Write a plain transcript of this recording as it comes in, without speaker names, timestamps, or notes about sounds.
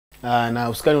na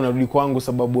usikani unarudi kwangu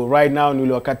sababu right now ni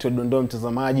ule wakati wa Dondoo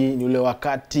mtazamaji, ni ule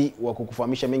wakati wa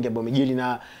kukufahamisha mengi ambayo yamejiri,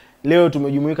 na leo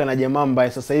tumejumuika na jamaa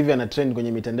ambaye sasa hivi ana trend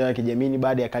kwenye mitandao ya kijamii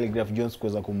baada ya Calligraph Jones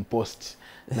kuweza kumpost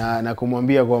na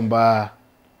kumwambia kwamba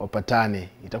wapatane.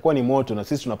 Itakuwa ni moto na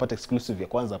sisi tunapata exclusive ya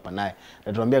kwanza hapa naye.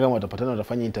 Na tunaambia kama watapatana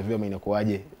watafanya interview ama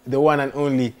inakuaje. The one and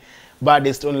only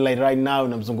baddest online right now,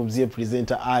 namzungumzia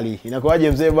presenter Ali.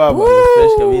 Inakuaje mzee baba?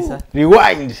 Fresh kabisa.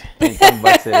 Rewind. Come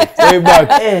back Way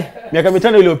back. Miaka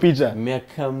 5 iliyopita.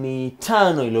 Miaka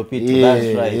 5 iliyopita.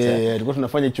 That's right. Tulikuwa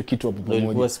tunafanya hicho kitu hapo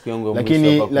pamoja.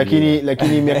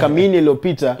 Lakini miaka 4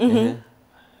 iliyopita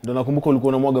ndo nakumbuka ulikuwa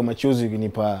unamwaga machozi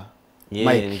ukinipa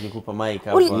mic. Nikikupa mic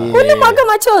hapa. Ulimwaga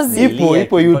machozi?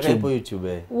 Ipo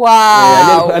YouTube. Wow.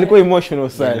 Alikuwa emotional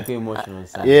sana.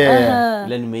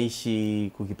 Bila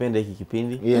nimeishi kukipenda hiki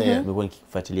kipindi. Nimekuwa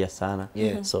nikifuatilia sana.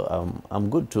 So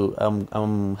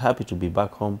I'm happy to be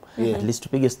back home. At least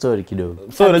tupige story kidogo.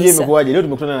 So unajua imekuaje? Leo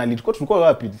tumekutana na Ali. Tulikuwa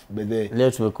wapi by the way?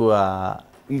 Leo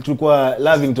tulikuwa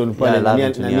Lavington pale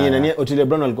na Otile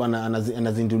Brown alikuwa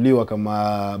anazinduliwa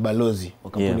kama balozi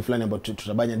wa kampuni fulani ambayo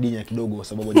tutabanya dinya kidogo kwa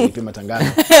sababu hajapima matangazo.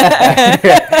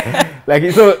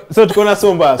 Lakini so tukaona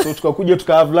somba, so tukakuja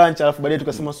have lunch alafu baadaye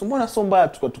tukasema mbona somba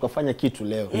tukafanya kitu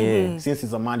leo. Since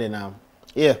is a Monday now.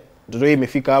 Ndio hii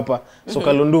imefika hapa. So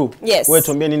Kalundu, wewe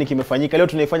tuambie nini kimefanyika leo?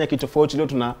 Tunaifanya kitu tofauti leo,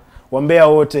 tunawaambia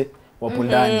wote wapo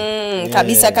ndani.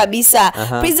 Kabisa.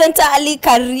 Presenter Ali,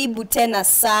 karibu tena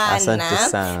sana. Asante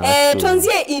sana.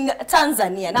 Tuanzie in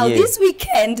Tanzania. Now this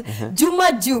weekend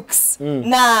Juma Jux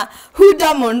na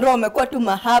Huddah Monroe wamekuwa tu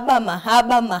mahaba.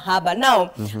 Now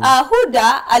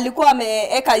Huddah alikuwa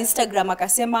ameweka Instagram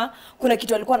akasema kuna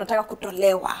kitu alikuwa anataka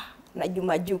kutolewa na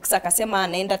Juma Jux, akasema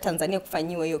anaenda Tanzania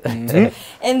kufanyiwa hiyo kitu.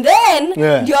 And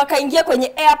then ndio akaingia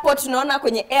kwenye airport, tunaona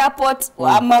kwenye airport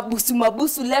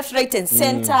mabusu left right and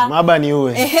center. Maba ni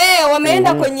uwe.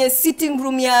 Wameenda kwenye sitting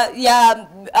room ya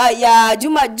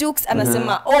Juma Jux,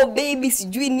 anasema oh baby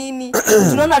sijui nini.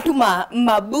 Tunaona tu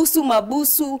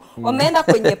mabusu. Wameenda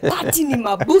kwenye party ni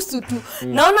mabusu tu.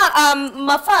 Naona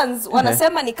mafans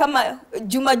wanasema ni kama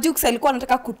Juma Jux alikuwa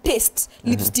anataka kutest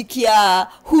lipstick ya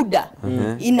Huddah.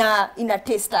 Ina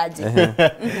taste aje.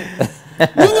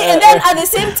 And then at the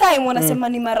same time wanasema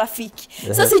ni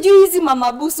marafiki. So sijui hizi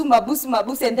mabusu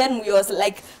and then we was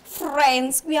like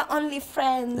friends, we are only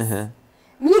friends.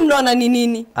 Mimi mnaona ni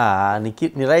nini?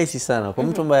 Ni rahisi sana kwa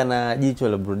mtu ambaye ana jicho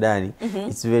la burudani.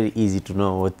 It's very easy to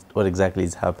know what exactly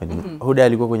is happening. Huddah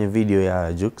alikuwa kwenye video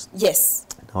ya Jux. Yes.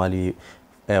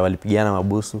 Na walipigana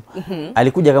mabusu.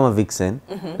 Alikuja kama vixen,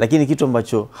 lakini kitu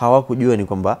ambacho hawakujua ni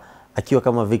kwamba akiwa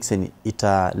kama vixen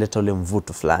italeta ule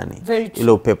mvuto fulani,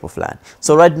 ile upepo fulani.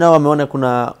 So right now wameona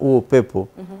kuna huo upepo,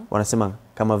 wanasema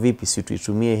kama vipi si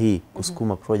tuitumie hii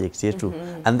kusukuma project yetu.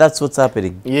 And that's what's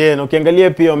happening. Na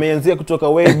ukiangalia pia wameanzia kutoka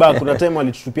way back. Kuna time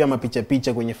walitutupia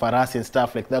mapicha kwenye farasi and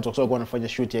stuff like that, wakati wanafanya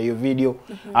shoot ya hiyo video.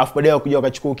 Alafu baadaye wakuja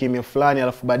wakachukua kimya fulani,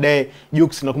 alafu baadaye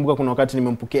Jux nakumbuka kuna wakati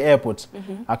nimempokea airport,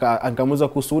 akamuuliza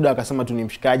kuhusu Huddah, akasema tu ni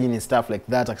mshikaji ni stuff like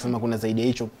that, akasema kuna zaidi ya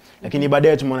hicho. Lakini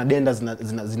baadaye tumeona denda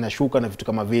zinashuka na vitu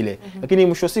kama vile. Lakini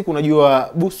mwisho wa siku unajua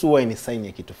busu huwa ni sign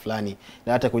ya kitu fulani.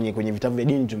 Na hata kwenye vitabu vya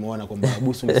dini tumeona kwamba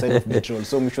busu ni sign of betrayal.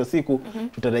 So mwisho wa siku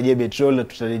tutarejea betrayal na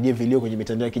tutarejea video kwenye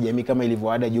mitandao ya kijamii kama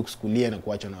ilivyoada Jux kulia na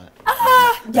kuacha na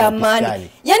jamani.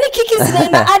 Yani kiki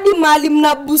zinaenda hadi mahali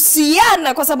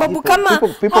mnabusiana kwa sababu kama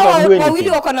wawili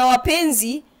wako na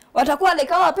wapenzi watakuwa like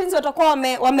hawa wapenzi watakuwa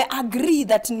wame agree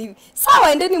that ni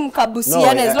sawa, endeni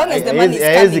mkabusiana as long as the money is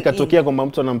coming. Haiwezi katokea kwamba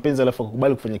mtu ana mpenzi alafu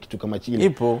akakubali kufanya kitu kama kile.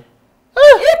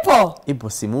 Ipo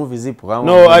si movie zipo kama.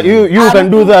 No, you can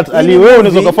do that. Ali, wewe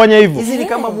unaweza kufanya hivyo. Hizi ni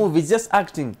kama movie, just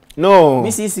acting. No.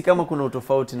 Mimi sisi kama kuna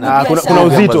utofauti na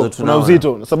kuna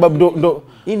uzito sababu ndo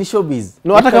hii ni showbiz.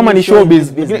 No, hata kama ni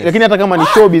showbiz, lakini hata kama ni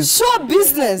showbiz, show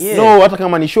business. No, hata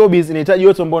kama ni showbiz inahitaji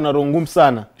watu ambao wana roho ngumu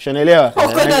sana. Ushanielewa?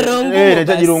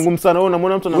 Inahitaji roho ngumu sana. Wewe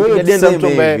unamwona mtu anampiga denda mtu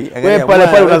ambaye wewe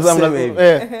pale unazama.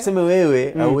 Sema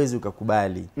wewe hauwezi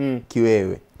ukakubali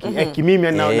kiwewe.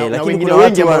 Kimimi na wengine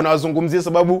wengi ambao wanazungumzia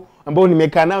sababu ambao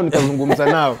nimekaa nao nikazungumza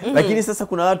nao. Lakini sasa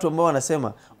kuna watu ambao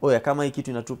wanasema oya kama hii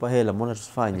kitu inatupa hela mbona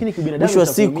tusifanye.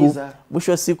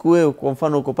 Mwisho wa siku wewe kwa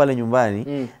mfano uko pale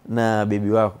nyumbani na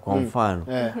baby wako kwa mfano.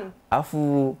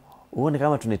 Afu uone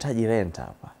kama tunahitaji rent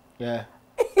hapa.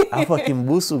 Hapo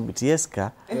akimbusu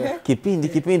Tieska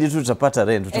kipindi tu tutapata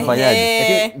rent,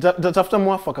 tutafanyaje? Lakini tafuta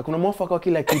mwafaka, kuna mwafaka wa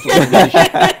kila kitu.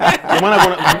 Kwa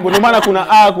maana kuna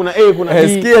kuna kuna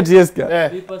sikia Tieska.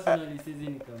 Personally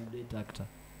season come actor.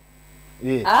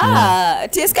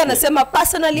 Tieska anasema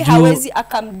personally hawezi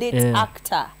accommodate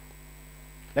actor.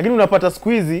 Lakini unapata siku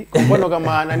hizi kwa mfano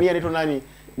kama nani anaitwa nani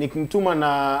nikimtuma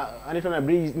na anaitwa na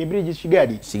Bridge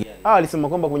Shigadi. Alisema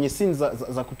kwamba kwenye scenes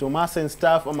za kutomasa and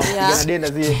stuff ama kupigana denda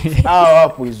zile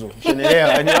hapo hizo. Unaelewa?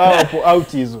 Yaani hapo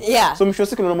out hizo. So mwisho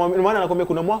siku maana anakuambia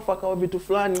kuna mwafaka wa vitu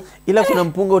fulani. Ila kuna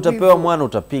mpunga utapewa mwana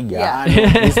utapiga.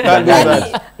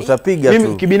 Utapiga tu.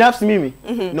 Mimi kibinafsi mimi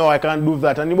no I can't do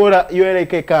that. Ni bora hiyo ile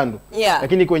ikae kando.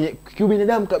 Lakini kwenye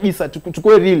kibinadamu kabisa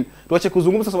tukue real. Tuache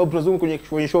kuzungumza sababu tunazungumza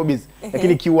kwenye showbiz.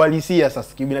 Lakini kiuhalisia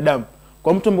sasa kibinadamu.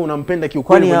 Kwa mtu ambaye unampenda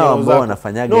kiukweli kwenye roho yako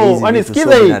wanafanyaga hizi vitu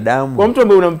sio binadamu. Kwa mtu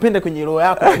ambaye unampenda kwenye roho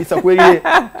yako kabisa kweli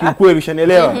kiukweli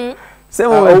ushanielewa.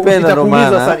 Sema umependa ndo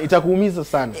maana itakuumiza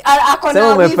sana.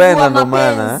 Sema umependa ndo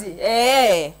maana.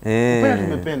 Umependa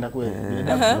tumependa kweli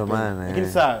binadamu ndo maana. Lakini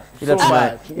sawa.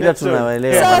 Ila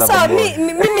tunaelewa. Sasa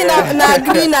mimi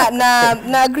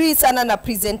na agree sana na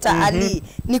presenter Ali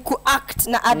ni ku-act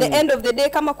na at the end of the day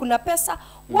kama kuna pesa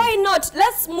why not,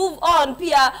 let's move on.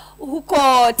 Pia huko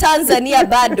Tanzania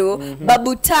bado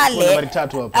Babu Tale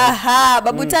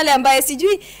Babu Tale ambaye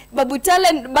sijui Babu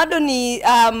Tale bado ni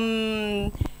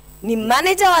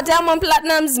manager wa Diamond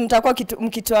Platnumz, mtakuwa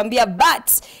mkituambia, but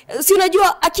si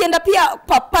unajua akienda pia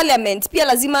kwa parliament pia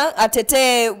lazima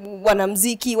atetee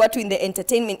wanamuziki, watu in the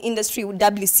entertainment industry,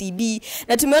 WCB,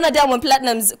 na tumeona Diamond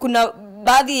Platnumz kuna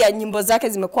baadhi ya nyimbo zake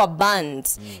zimekuwa banned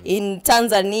in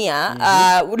Tanzania,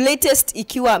 latest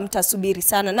ikiwa Mtasubiri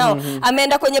Sana. Now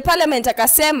ameenda kwenye parliament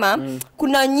akasema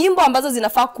kuna nyimbo ambazo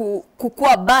zinafaa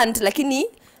kukua banned, lakini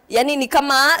yani ni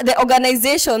kama the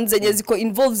organizations zenye ziko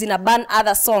involved zina ban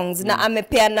other songs, na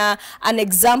amepeana an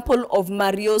example of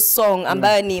Mario's song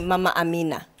ambayo ni Mama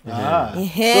Amina.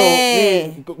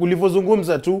 So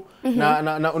ulivozungumza tu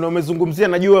na umezungumzia,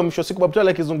 najua mwisho siku Babu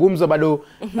Tale akizungumza bado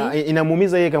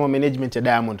inamuumiza yeye kama management ya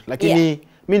Diamond, lakini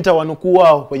mimi nitawanukuu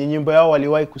wao kwenye nyimbo yao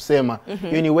waliwahi kusema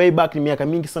hiyo ni way back, ni miaka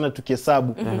mingi sana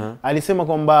tukihesabu. Alisema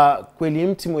kwamba kweli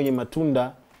mti mwenye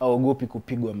matunda haogopi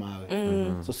kupigwa mawe.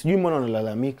 So sijui mbona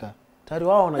wanalalamika. Tayari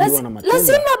wao wanajua na matunda.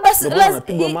 Lazima basi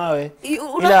wanapigwa mawe.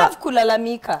 Unataka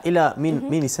kulalamika. Ila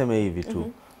mimi niseme hivi tu.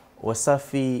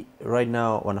 Wasafi right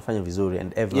now wanafanya vizuri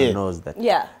and everyone knows that.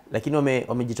 Lakini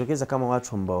wamejitokeza kama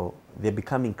watu ambao they're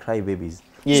becoming cry babies.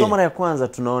 So mara ya kwanza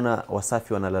tunaona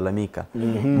Wasafi wanalalamika.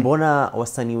 Mbona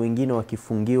wasanii wengine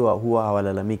wakifungiwa huwa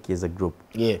hawalalamiki as a group?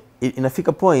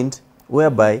 Inafika point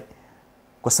whereby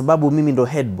kwa sababu mimi ndo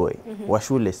head boy wa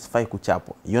shule sifai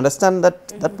kuchapwa. You understand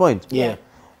that point?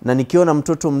 Na nikiona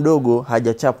mtoto mdogo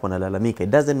hajachapwa na lalamika, it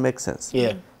doesn't make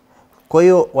sense. Kwa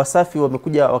hiyo Wasafi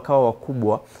wamekuja wakawa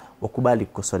wakubwa, wakubali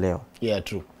kukosolewa.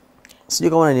 True. Sijui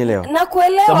kama unanielewa.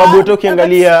 Nakuelewa. Sababu wote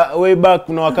ukiangalia way back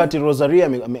kuna wakati Rosaria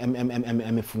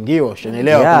amefungiwa,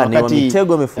 unaelewa? Kuna wakati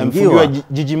Mitego amefungiwa,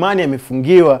 Jijimani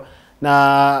amefungiwa,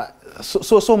 na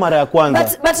so mara ya kwanza.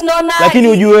 But naona lakini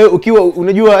ujue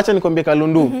unajua, acha nikwambie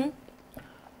Kalundu.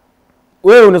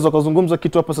 Wewe unaweza kuzungumza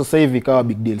kitu hapa sasa hivi kawa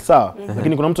big deal, sawa?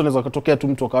 Lakini kuna mtu anaweza kutokea tu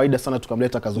mtu wa kawaida sana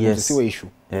tukamleta kazungumza, siwe issue.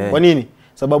 Kwa nini?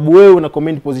 Sababu wewe una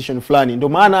comment position fulani. Ndio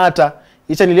maana hata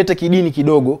acha nilete kidini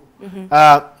kidogo.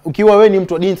 Ukiwa wewe ni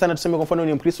mtu wa dini sana, tuseme kwa mfano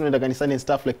ni Mkristo unaenda kanisani and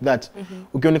stuff like that.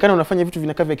 Ukionekana unafanya vitu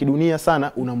vinakaa vya kidunia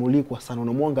sana, unamulikwa sana,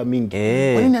 unamwanga mingi.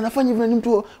 Kwa nini anafanya hivyo? Ni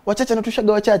mtu wachache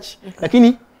anatushaga wachache.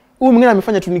 Lakini huyu mwingine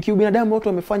amefanya tu, ni binadamu, watu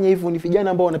wamefanya hivyo, ni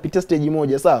vijana ambao wanapitia stage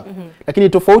moja, sawa? Lakini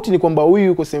tofauti ni kwamba huyu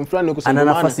yuko sehemu fulani, yuko sehemu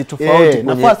ana nafasi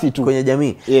tofauti kwenye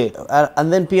jamii.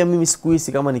 And then pia mimi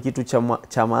sikuhisi kama ni kitu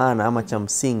cha maana ama cha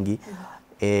msingi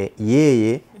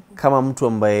yeye kama mtu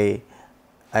ambaye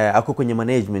ako kwenye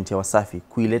management ya Wasafi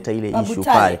kuileta ile issue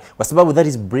pale, kwa sababu that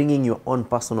is bringing your own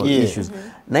personal issues.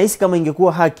 Na hisi kama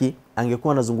ingekuwa haki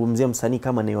angekuwa anazungumzia msanii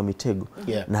kama Nay wa Mitego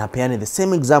na apeane the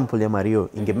same example ya Mario,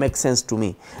 inge make sense to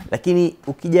me. Lakini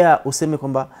ukija useme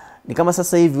kwamba ni kama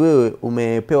sasa hivi wewe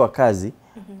umepewa kazi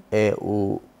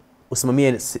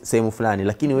usimamie sehemu fulani,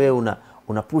 lakini wewe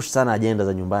una push sana agenda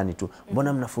za nyumbani tu.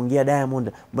 Mbona mnafungia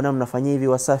Diamond? Mbona mnafanyia hivi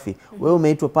Wasafi? Wewe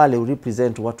umeitwa pale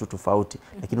urepresent watu tofauti,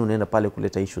 lakini unaenda pale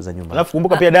kuleta issue za nyumbani. Alafu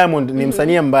kumbuka pia Diamond ni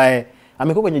msanii ambaye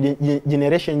amekuwa kwenye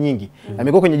generation nyingi.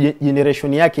 Amekuwa kwenye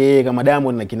generation yake yeye kama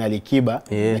Diamond na kina Alikiba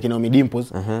na kina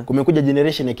Omidimpos. Kumekuja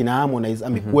generation ya kina Harmonize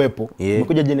amekuepo.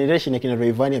 Kumekuja generation ya kina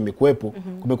Rayvanny amekuepo.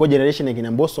 Kumekuja generation ya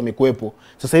kina Mbosso amekuepo.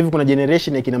 Sasa hivi kuna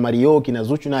generation ya kina Mario, kina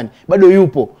Zuchu nani bado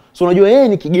yupo. So unajua yeye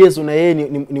ni kigezo na yeye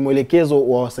ni mwelekezo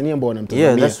wa wasanii ambao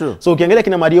wanamtazamia. So ukiangalia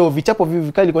kina Mario vichapo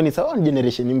vikali kwa ni sawa, ni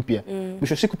generation mpya.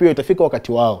 Mwisho siku pia itafika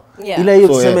wakati wao. Ila hiyo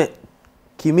tuseme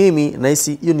kimimi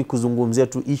nahisi hiyo ni kuzungumzia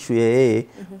tu issue ya yeye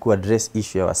kuaddress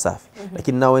issue ya Wasafi.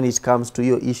 Lakini now when it comes to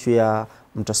hiyo issue ya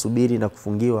Mtasubiri na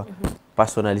kufungiwa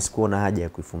personally sikuona haja ya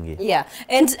kuifungia. Yeah,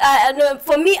 and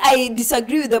for me I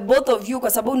disagree with the both of you kwa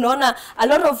sababu unaona a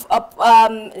lot of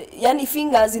yani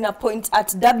fingers in a point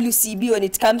at WCB when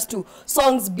it comes to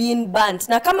songs being banned.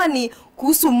 Na kama ni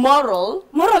kuhusu moral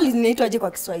inaitwaje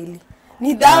kwa Kiswahili?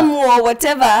 Nidhamu or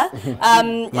whatever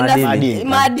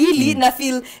maadili na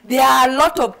feel there are a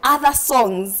lot of other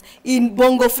songs in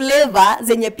bongo flavor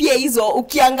zenye pia hizo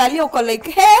ukiangalia uko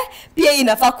like pia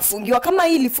inafaa kufungiwa kama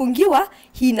hii ilifungiwa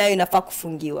hii nayo inafaa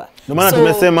kufungiwa. Ndio maana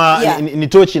tumesema ni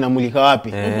tochi inamulika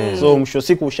wapi. So mwisho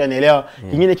siku ushanielewa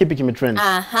kingine kipi kimetrend.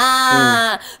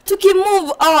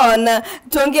 Tukimove on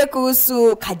tuongee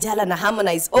kuhusu Kajala na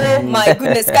Harmonize. Oh my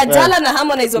goodness, Kajala na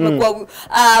Harmonize wamekuwa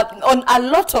on a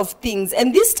lot of things.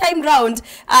 And this time round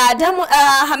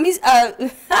Harmonize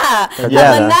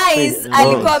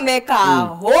alikuwa ameka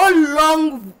whole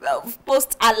long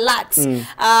post alert.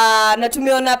 Na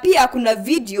tumeona pia kuna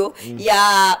video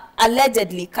ya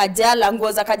allegedly Kajala,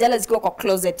 nguo za Kajala zikiwa kwa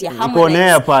closet ya Harmonize. Iko on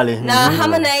air pale. Na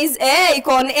Harmonize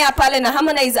iko on air pale na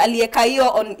Harmonize aliweka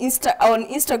hiyo on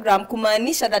Instagram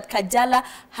kumaanisha that Kajala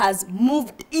has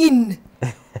moved in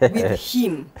with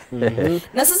him.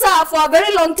 Na sasa for a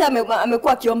very long time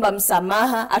amekuwa akiomba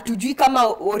msamaha. Hatujui kama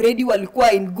already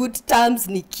walikuwa in good terms,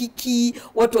 ni kiki,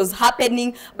 what was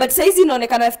happening, but saizi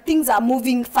inaonekana things are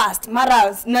moving fast.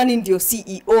 Mara nani ndio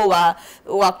CEO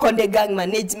wa Konde Gang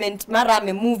Management, mara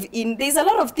ame move in. There's a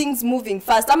lot of things moving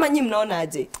fast. Ama nyinyi mnaona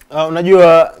aje?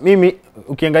 Unajua mimi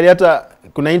ukiangalia hata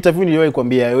kuna interview niliwahi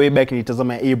kuambia way back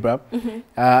nilitazama ya Ibra.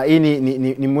 Hii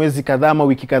ni mwezi kadhaa ama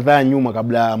wiki kadhaa nyuma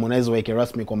kabla Harmonize wake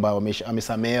rasmi kwamba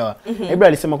amesamehewa. Ibra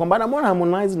alisema kwamba anamuona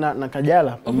Harmonize na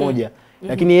Kajala pamoja.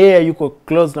 Lakini yeye yuko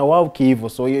close na wao hivyo.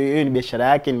 So hiyo ni biashara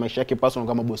yake, ni maisha yake personal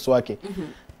kama boss wake.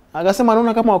 Akasema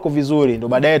anaona kama wako vizuri. Ndio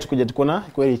baadaye tukuja tukaona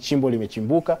kweli chimbo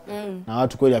limechimbuka na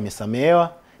watu kweli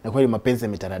wamesamehewa na kweli mapenzi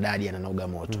yametaradadi yananoga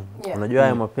moto. Unajua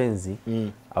haya mapenzi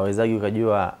hawezagi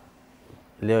ukajua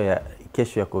leo ya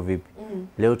kesho yako vipi.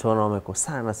 Leo utaona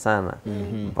wamekosana sana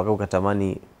mpaka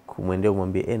ukatamani kumwendea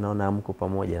umwambie naona amko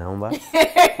pamoja naomba.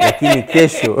 Lakini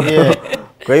kesho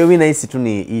kwa hiyo mimi nahisi tu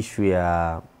ni issue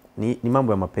ya ni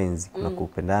mambo ya mapenzi. Kuna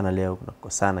kupendana leo, kuna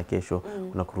kukosana kesho,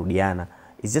 kuna kurudiana.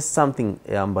 It's just something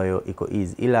ambayo iko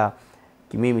easy. Ila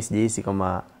mimi sijahisi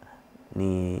kama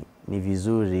ni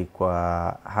vizuri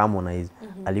kwa Harmonize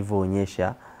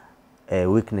alivyoonyesha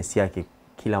weakness yake.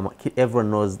 Everyone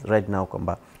knows right now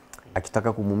kwamba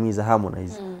akitaka kumuumiza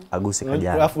Harmonize aguse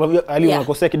Kajala. Ali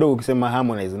unakosea kidogo ukisema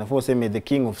Harmonize, unafaa useme the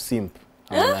king of simp.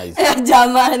 Harmonize.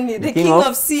 Jamani, the king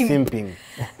of simping.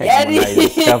 Yaani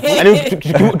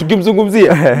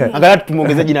tukimzungumzia angalau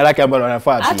tumuongezea jina lake ambalo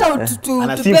anafaa. Hata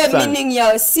tupe meaning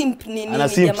ya simp ni nini jamani. Ana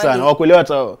simp sana. Wakuelewa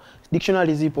hata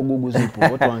dictionary zipo, Google zipo,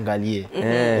 watu waangalie.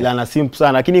 Ila ana simp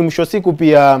sana. Lakini mwisho siku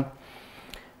pia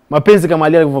mapenzi kama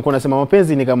Ali alivyokuwa anasema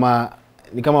mapenzi ni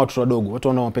kama watoto wadogo. Watu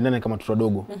wanaopendana kama watoto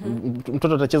wadogo.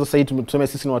 Mtoto atacheza sasa hivi tuseme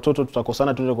sisi ni watoto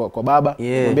tutakosana tuende kwa baba,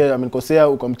 mwambie amenikosea,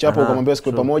 ukamchapa ukamwambia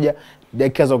siku pamoja,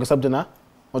 dakika za ukasabu tena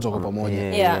watu wako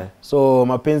pamoja. So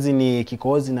mapenzi ni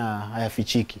kikohozi na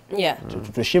hayafichiki.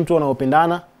 Tuheshimu tu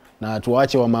wanaopendana na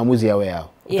tuache wa maamuzi yawe yao.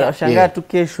 Utashangaa tu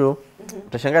kesho,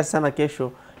 utashangaa sana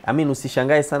kesho.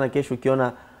 Usishangae sana kesho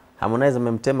ukiona Harmonize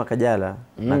amemtema Kajala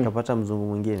na akapata mzungu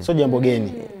mwingine. So jambo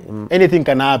geni. Anything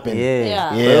can happen.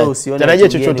 Tarajia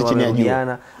chochote chini ya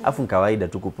jua. Afu kawaida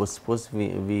tu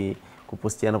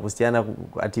kupostiana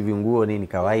ati vinguo nini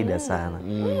kawaida sana.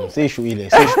 Si issue ile.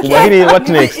 Si issue kubwa. Lakini what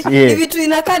next? Hivi tu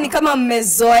inakaa ni kama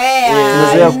mmezoea.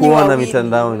 Tumezoea kuona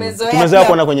mitandaoni. Tumezoea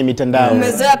kuona kwenye mitandao.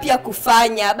 Tumezoea pia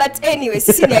kufanya. But anyway,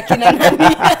 sisi ni akina nani?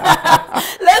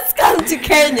 Let's come to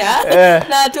Kenya.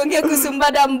 Na tuongee kuhusu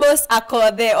Madam Boss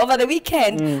Akode. Over the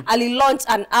weekend, ali launch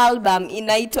an album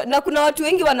inaitwa, na kuna watu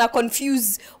wengi wana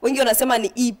confuse, wengi wanasema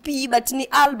ni EP but ni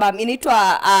album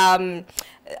inaitwa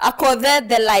Akode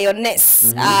the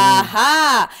Lioness.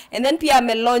 And then pia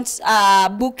ame launch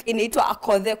book inaitwa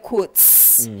Akode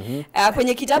Quotes.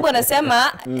 Kwenye kitabu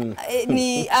anasema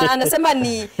anasema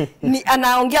ni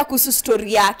anaongea kuhusu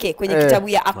story yake kwenye kitabu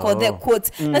ya Akode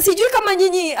Quotes. Na sijui kama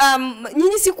nyinyi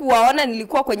sikuwaona,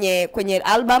 nilikuwa kwenye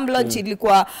album launch,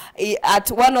 ilikuwa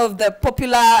at one of the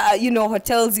popular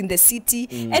hotels in the city,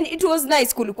 and it was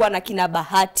nice. Kulikuwa na kina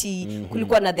Bahati,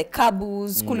 kulikuwa na the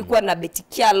Kabus, kulikuwa na Betty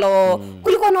Kialo,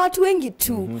 kulikuwa na watu wengi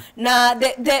tu. Na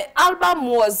the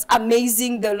album was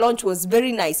amazing, the launch was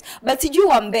very nice. But sijui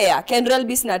wambea Kendrell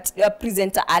na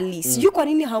presenter Ali, sijui kwa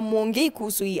nini hamuongei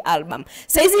kuhusu hii album.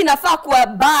 Saizi inafaa kuwa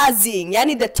buzzing,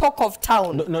 yani the talk of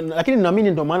town. Lakini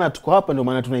naamini ndio maana tuko hapa, ndio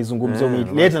maana tunaizungumzia.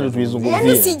 Leta ndio tuizungumzie.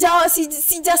 Yani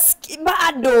sija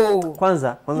bado.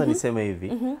 Kwanza niseme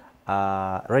hivi.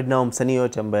 Right now msanii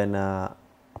yote ambaye ana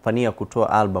pania kutoa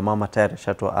album, mama tayari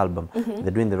shatoa album,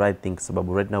 they're doing the right thing,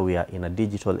 sababu right now we are in a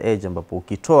digital age ambapo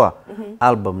ukitoa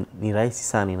album ni rahisi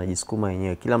sana, inajisukuma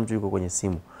yenyewe, kila mtu yuko kwenye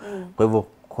simu.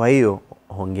 Kwa hiyo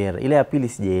hongera. Ile ya pili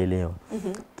sijaelewa.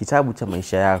 Kitabu cha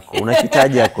maisha yako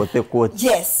unakitaja yako the quote.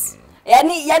 Yes.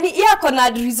 Yani yako na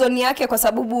reason yake, kwa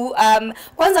sababu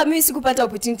kwanza mimi sikupata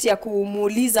opportunity ya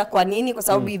kumuuliza kwa nini, kwa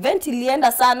sababu event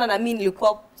ilienda sana na mimi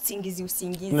nilikuwa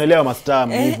usingizi. Unaelewa master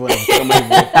hivyo kama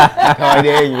hivyo. Kawaida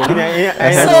yenu.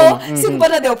 So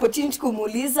sikupata the opportunity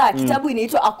kumuuliza. Kitabu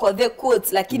inaitwa Ako the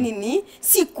Quotes, lakini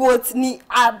si quotes, ni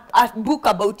a book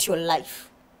about your life.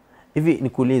 Hivi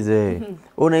nikuulize,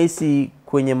 unahisi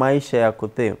kwenye maisha ya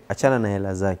Kote, achana na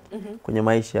hela zake, kwenye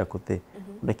maisha ya Kote,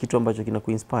 una kitu ambacho kina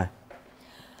kuinspire?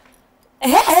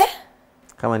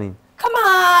 Kama nini? Kama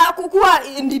kukuwa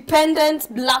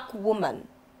independent black woman.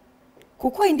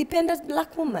 Kukuwa independent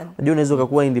black woman. Unajua unaweza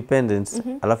kuwa independent,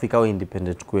 alafu ikawa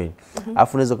independent kweli.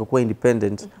 Alafu unaweza kuwa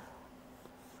independent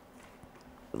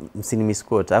msini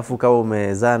misquote, alafu kama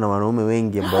umezaa na wanaume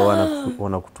wengi ambao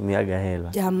wanakutumiaga hela.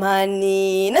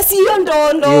 Jamani, na si hiyo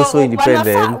ndo hiyo so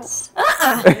independent.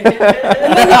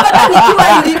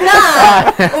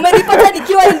 Umenipata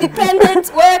nikiwa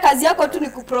independent, wewe kazi yako tu ni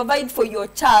kuprovide for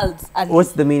your child.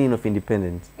 What's the meaning of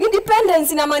independence?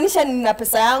 Independence inamaanisha nina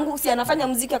pesa yangu, si anafanya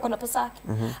muziki akona pesa yake.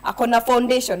 Akona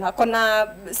foundation, akona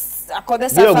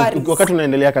safari. Wakati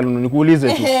unaendelea kanuni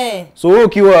nikuulize tu. So wewe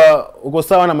ukiwa uko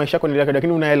sawa na maisha yako endelea,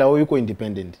 lakini una hela, wewe yuko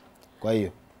independent. Kwa hiyo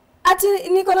ati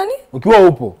niko nani? Ukiwa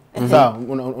upo sawa,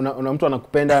 una mtu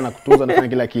anakupenda, anakutunza, anafanya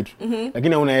kila kitu.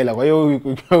 Lakini una hela, kwa hiyo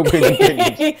uko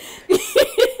independent.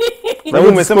 Wewe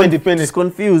umesema independent,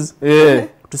 confused.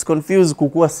 Confuse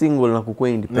kukua single na kukua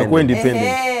independent. Na kuwa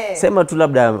independent. Sema tu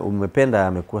labda umependa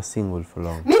amekuwa single for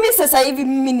long. Mimi sasa hivi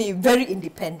mimi ni very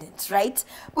independent, right?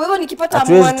 Kwa hivyo nikipata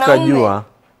mwanaume tukajua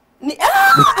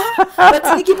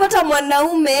but nikipata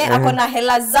mwanaume akona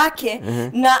hela zake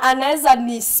na anaweza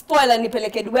ni spoiler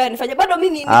nipeleke Dubai nifanye, bado mimi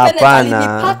ni independent,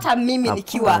 alinipata mimi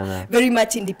nikiwa very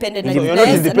much independent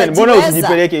na mbona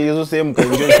usijipeleke hizo sehemu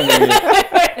kaenjoy mwenyewe?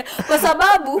 Kwa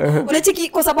sababu unachiki,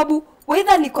 kwa sababu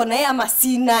whether niko naye ama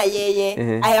sina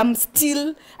yeye,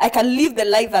 I can live the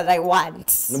life that I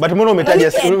want. But mbona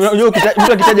umetaja unajua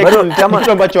mtu akitaja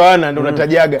kitu ambacho hana ndio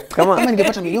unatajaga. Kama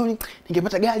ningepata milioni,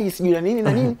 ningepata gari sijui na nini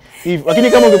na nini. Hivi.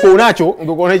 Lakini kama ungekuwa unacho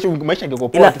maisha yangekuwa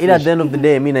poa. Ila at the end of the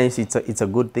day mimi nahisi it's a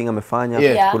good thing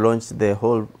amefanya ku launch the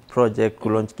whole project, ku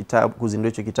launch kitabu, kuzindua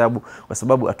hicho kitabu, kwa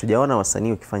sababu hatujaona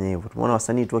wasanii wakifanya hivyo. Tumeona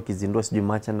wasanii tu wakizindua sijui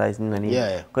merchandise nini na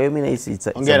nini. Kwa hiyo mimi nahisi it's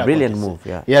a brilliant move.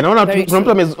 Naona kuna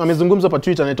mtu amezungumza hapa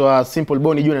Twitter anaitwa Simple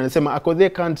Boni Junior, anasema Ako they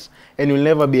can't and will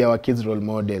never be our kids role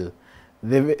model.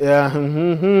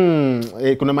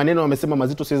 Kuna maneno wamesema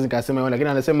mazito siwezi nikasema, lakini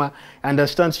anasema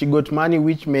understand she got money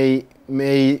which may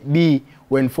be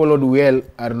when followed well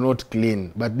are not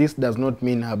clean, but this does not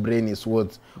mean her brain is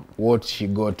what she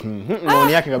got.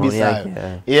 Maoni yake kabisa.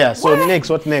 So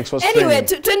what next? Anyway,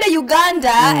 twende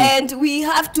Uganda and we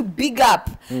have to big up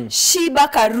Shiba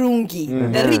Karungi,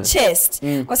 the richest,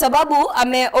 kwa sababu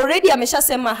already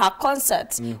ameshasema her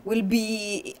concert will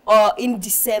be in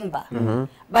December.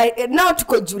 By now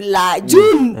tuko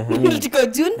June. Tuko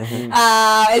June.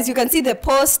 As you can see the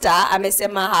poster,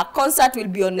 amesema her concert will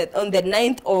be on the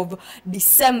 9th of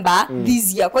December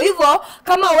this year. Kwa hivyo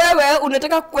kama wewe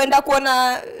unataka kwenda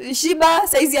kuona Shiba,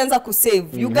 saizi anza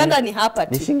kusave. Uganda ni hapa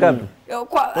tu. Ni shingapi?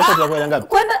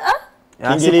 Kwenda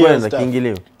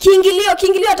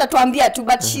Kiingilio atatuambia tu,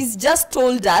 but she's just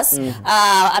told us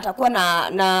atakuwa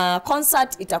na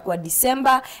concert itakuwa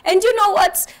December. And you know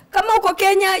what, kama uko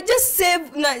Kenya just save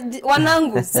na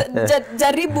wanangu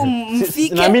jaribu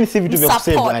mfike. Na mimi si vitu vya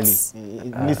kusave yani.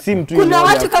 Ni sim tu. Kuna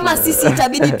watu kama sisi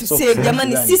itabidi to save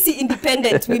jamani, sisi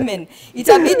independent women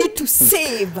itabidi to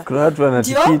save. Kuna watu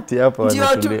wanatikiti hapa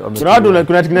wanatulia.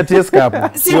 Kuna kina Teska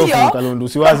hapo. Sio Kalonzo,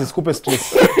 usiwazi sikupe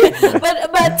stress.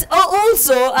 But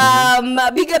also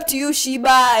big up to you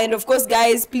Shiba, and of course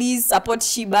guys please support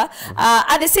Shiba.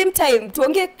 At the same time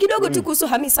tuongee kidogo tu kuhusu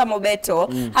Hamisa Mobeto.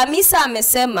 Hamisa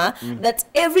amesema that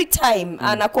every time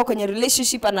anakuwa kwenye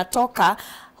relationship anatoka,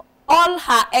 all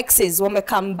her exes wame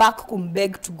come back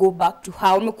kumbeg to go back to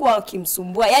her, wamekuwa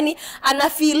wakimsumbua, yani ana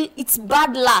feel it's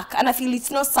bad luck, ana feel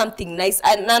it's not something nice,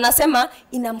 na anasema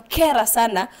inamkera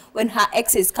sana when her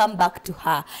exes come back to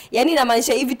her. Yani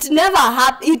inamaanisha if it never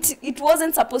happened, it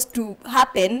wasn't supposed to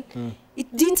happen, it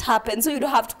didn't happen, so you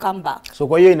don't have to come back. So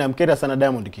kwa hiyo inamkera sana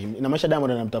Diamond, inamaanisha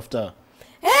Diamond anamtafuta.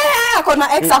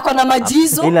 Akona ex, akona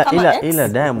majizo kama ex. Ila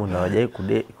Diamond hawajai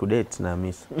kudate na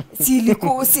Hamisa.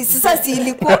 Sasa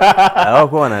ilikuwa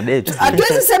hawako wana date.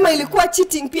 Hatuwezi sema ilikuwa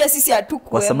cheating, pia sisi hatukuwa.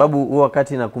 Kwa sababu huo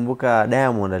wakati nakumbuka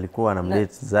Diamond alikuwa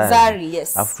anamdate Zari,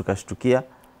 yes. Afu tukashtukia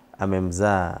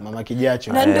amemzaa mama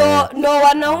kijacho. Na ndo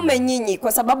wanaume nyinyi,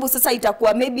 kwa sababu sasa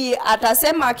itakuwa maybe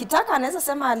atasema akitaka anaweza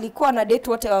sema alikuwa na date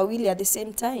wote wawili at the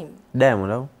same time.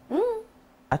 Diamond au?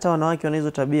 Hata wanawake wana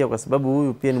hizo tabia, kwa sababu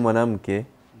huyu pia ni mwanamke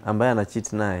ambaye ana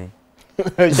cheat naye.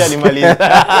 Ushanimaliza.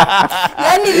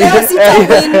 Yani leo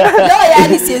sitawin. Leo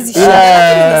yani siwezi share,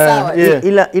 lakini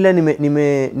ni sawa. Ila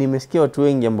nimesikia watu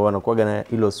wengi ambao wanakuaga na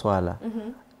hilo swala.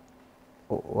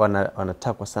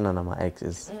 Wanatakwa sana na ma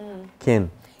exes. Ken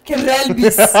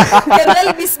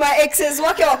Relbis my exes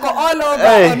wake wako all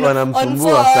over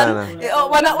wanamsumbua sana.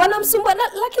 Wanamsumbua,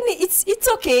 lakini it's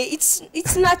okay,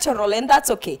 it's natural and that's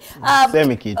okay.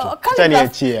 Sema kitu.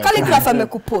 Taniachia. Calligraph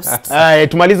amekupost.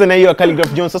 Tumalize na hiyo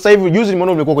Calligraph Jones. Sasa hivi juzi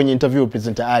nimeona ulikuwa kwenye interview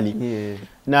presenter Ali.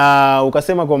 Na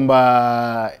ukasema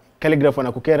kwamba Calligraph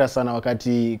anakukera sana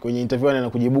wakati kwenye interview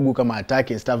anakujibugu kama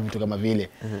attack and stuff, vitu kama vile.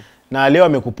 Na leo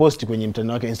amekupost kwenye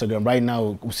mtandao wake Instagram right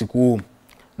now usiku huu.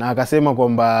 Na akasema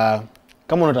kwamba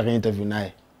kama unataka interview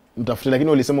naye mtafute,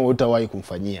 lakini ulisema hutawahi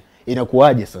kumfanyia.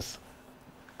 Inakuaje sasa?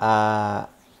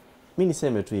 Mimi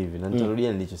niseme tu hivi na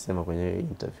nitarudia nilichosema kwenye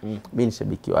interview. Mimi ni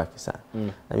shabiki wake sana.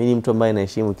 Na mimi ni mtu ambaye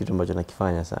naheshimu kitu ambacho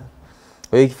nakifanya sana.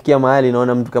 Kwa hiyo ikifikia mahali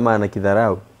naona mtu kama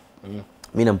anakidharau,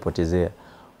 mimi nampotezea.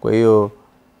 Kwa hiyo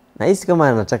nahisi kama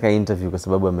anataka interview kwa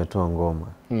sababu ametoa ngoma.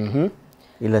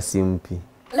 Ila simpi.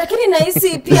 Lakini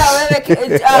nahisi pia wewe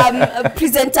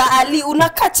presenter Ali una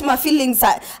catch my feelings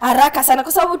haraka sana,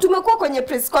 kwa sababu tumekuwa kwenye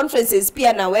press conferences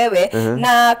pia na wewe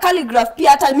na Calligraph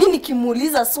pia, hata mimi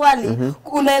nikimuuliza swali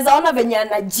unaweza ona venye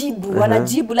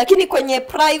anajibu, lakini kwenye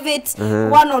private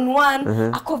one on one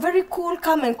ako very cool,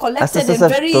 calm and collected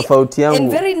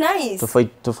and very nice.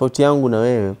 Tofauti yangu na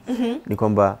wewe ni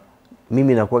kwamba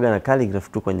mimi nakuaga na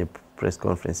Calligraph tu kwenye press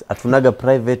conference. Atunaga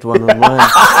private one on one.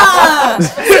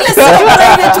 Zile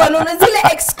private one on one, zile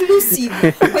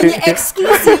exclusive. Kwenye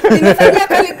exclusive nimefanyia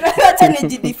Calligraph, hata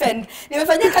nijidefend.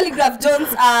 Nimefanyia Calligraph Jones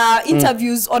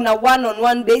interviews on a one on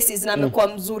one basis na amekuwa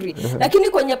mzuri. Lakini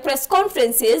kwenye press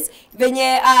conferences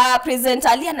venye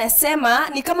presenter Ali anasema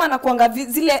ni kama anakuanga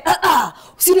zile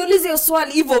usiniulize hiyo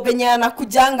swali hivyo venye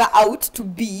anakujanga out to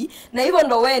be, na hivyo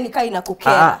ndo wewe nikaa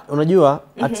inakukera. Unajua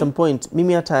at some point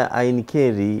mimi hata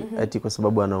ainikeri ati kwa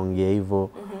sababu anaongea hivyo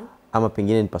ama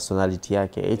pengine ni personality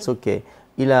yake. It's okay.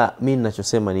 Ila mimi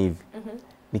ninachosema ni hivi.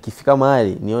 Nikifika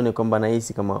mahali nione kwamba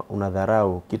nahisi kama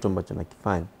unadharau kitu ambacho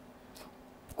nakifanya,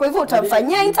 kwa hivyo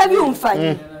utamfanyia interview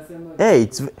umfanye.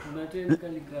 It's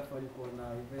Calligraph alikuwa na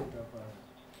event hapa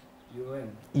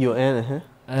UN.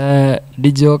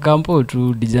 DJ Ocampo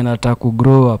tu, DJ anataka ku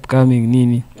grow upcoming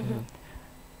nini.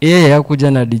 Yeye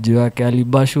hakuja na DJ wake,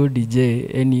 alibasho DJ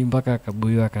yani mpaka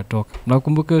akabuiwa akatoka.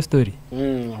 Unakumbuka hiyo story?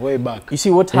 Way back. You see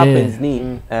what happens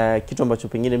ni kitu ambacho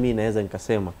pengine mimi naweza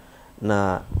nikasema,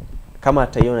 na kama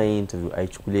ataiona hii interview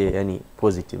aichukulie yani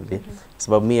positively,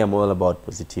 sababu mimi am all about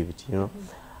positivity, you know.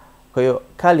 Kwa hiyo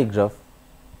Calligraph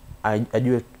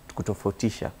ajue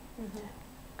kutofautisha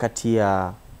kati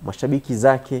ya mashabiki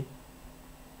zake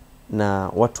na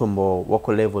watu ambao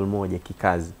wako level moja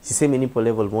kikazi. Sisemi nipo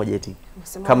level moja eti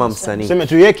kama msanii. Sema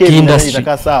tu yeke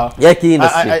itakaa sawa. Yake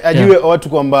industry. Ajue watu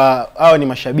kwamba hao ni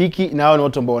mashabiki na hao ni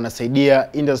watu ambao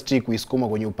wanasaidia industry kuisukuma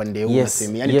kwenye upande huu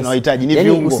nasema. Yaani tunawahitaji ni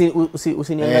viungo.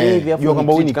 Usiniangalie hivi hapo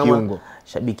kwamba huyu ni kiungo.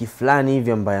 Shabiki fulani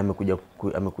hivi ambaye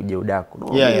amekuja udaku.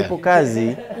 No,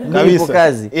 nipo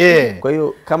kazi. Kwa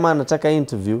hiyo kama anataka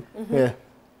interview,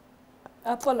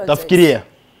 tafikiria.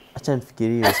 Acha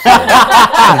nifikirie.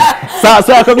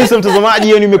 Sawa kabisa mtazamaji,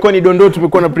 hiyo nimekuwa ni Dondoo,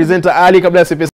 tumekuwa na presenter Ali kabla ya